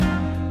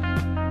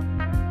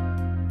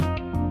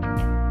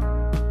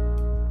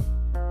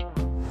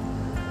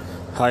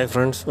Hi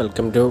friends,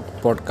 welcome to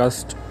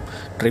podcast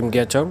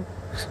Dreamcatcher.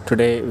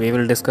 Today we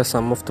will discuss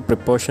some of the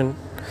preposition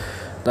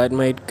that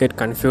might get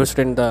confused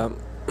in the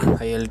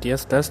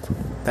IELTS test.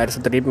 That's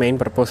the three main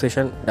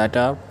preposition that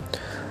are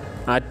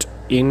at,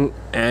 in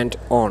and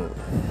on.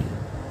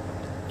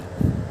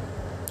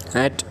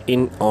 At,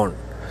 in, on.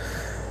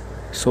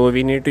 So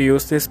we need to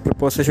use this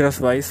preposition as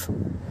wise.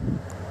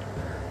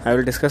 I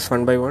will discuss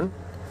one by one.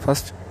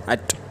 First,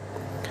 at.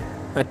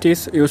 At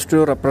is used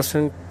to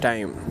represent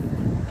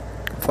time.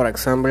 For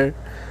example,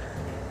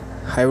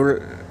 I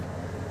would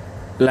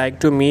like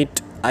to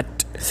meet at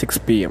 6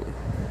 p.m.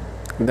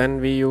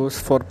 Then we use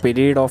for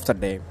period of the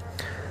day,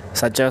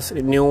 such as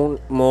noon,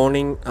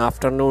 morning,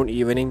 afternoon,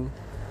 evening.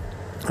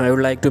 I would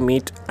like to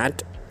meet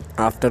at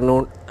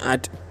afternoon,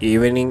 at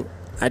evening,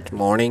 at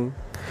morning.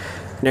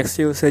 Next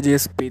usage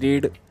is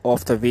period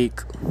of the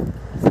week.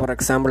 For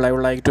example, I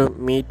would like to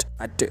meet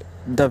at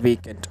the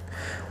weekend,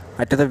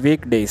 at the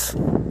weekdays.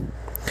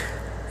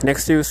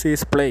 Next use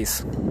is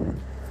place.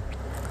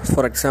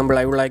 For example,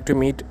 I would like to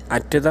meet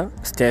at the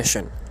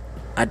station,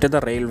 at the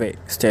railway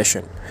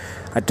station,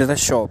 at the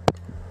shop.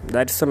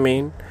 That's the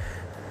main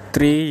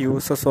three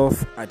uses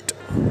of at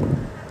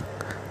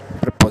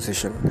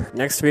preposition.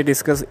 Next we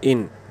discuss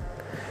in.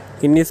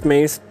 In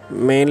is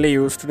mainly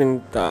used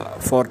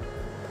for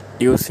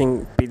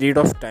using period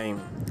of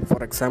time.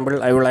 For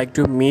example, I would like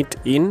to meet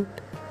in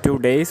 2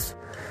 days.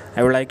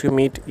 I would like to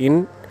meet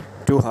in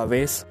 2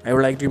 hours. I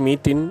would like to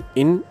meet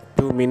in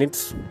 2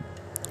 minutes.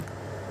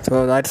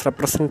 So that's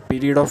represent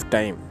period of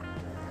time.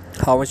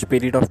 How much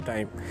period of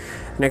time?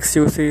 Next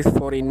use is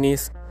for in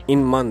is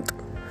in month.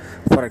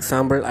 For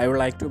example, I would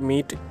like to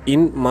meet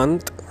in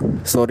month.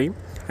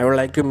 I would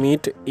like to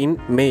meet in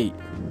May.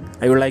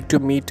 I would like to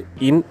meet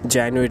in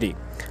January.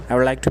 I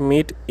would like to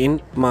meet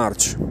in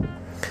March.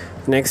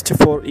 Next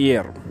for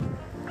year.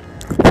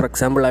 For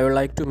example, I would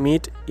like to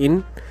meet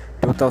in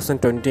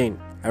 2020.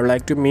 I would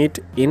like to meet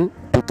in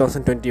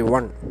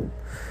 2021.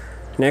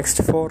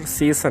 Next for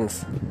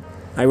seasons.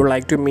 I would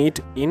like to meet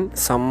in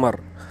summer.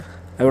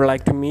 I would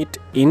like to meet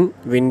in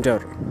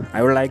winter.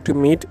 I would like to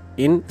meet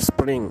in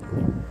spring.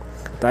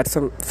 That's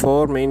some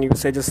 4 main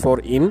usages for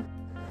in.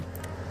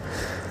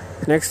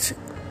 Next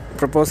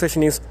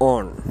preposition is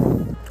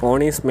on.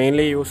 On is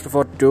mainly used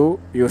for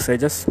 2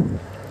 usages.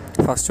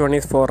 First one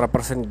is for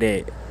represent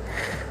day.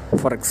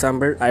 For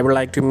example, I would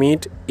like to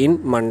meet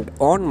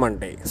on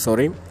Monday.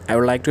 I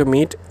would like to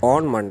meet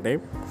on Monday.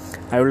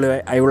 I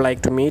would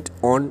like to meet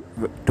on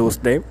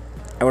Tuesday.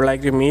 I would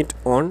like to meet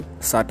on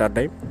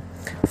Saturday.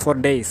 For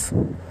days.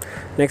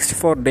 Next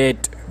for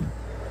date.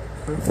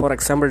 For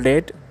example,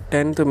 date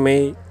 10th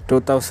May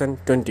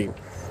 2020.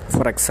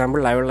 For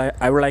example,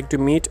 I would like to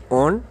meet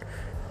on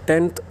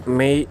 10th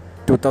May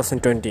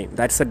 2020.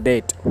 That's a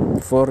date.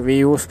 For we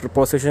use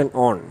preposition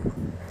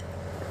on.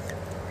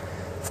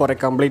 For a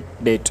complete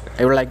date,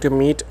 I would like to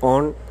meet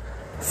on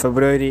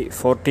February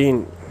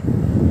 14.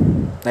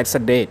 That's a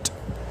date.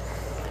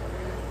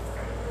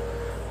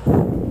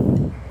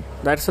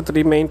 That's the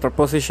 3 main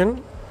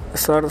preposition.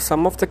 So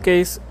some of the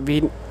case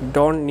we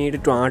don't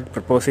need to add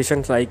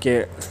prepositions like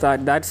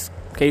that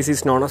case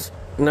is known as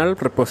null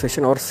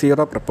preposition or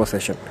zero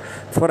preposition.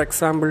 For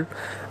example,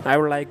 I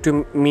would like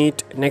to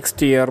meet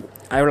next year.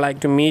 I would like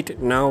to meet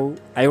now.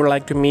 I would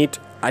like to meet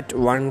at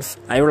once.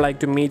 I would like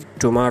to meet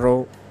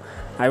tomorrow.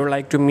 I would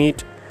like to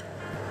meet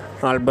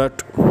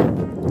Albert.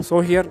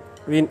 So here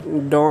we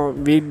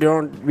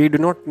do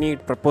not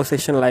need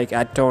preposition like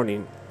at or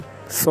in.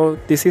 So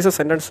this is a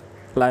sentence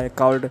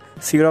called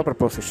zero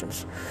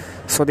prepositions.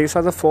 So these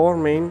are the 4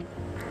 main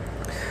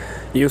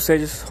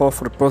usages of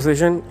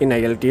preposition in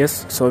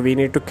IELTS. So we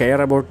need to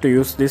care about to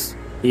use this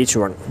each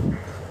one.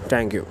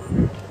 Thank you.